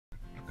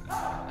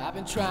I've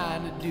been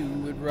trying to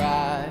do it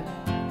right.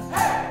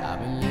 I've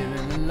been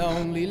living a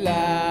lonely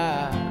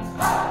life.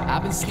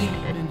 I've been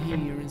sleeping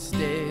here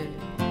instead.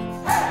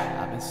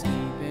 I've been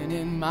sleeping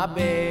in my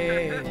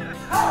bed.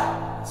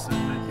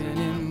 Sleeping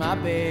in my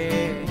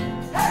bed.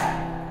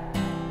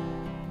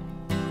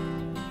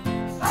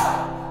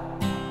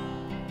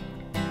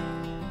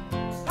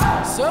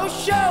 So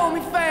show me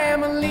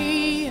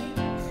family,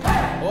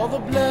 all the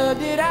blood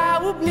that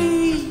I will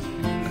bleed.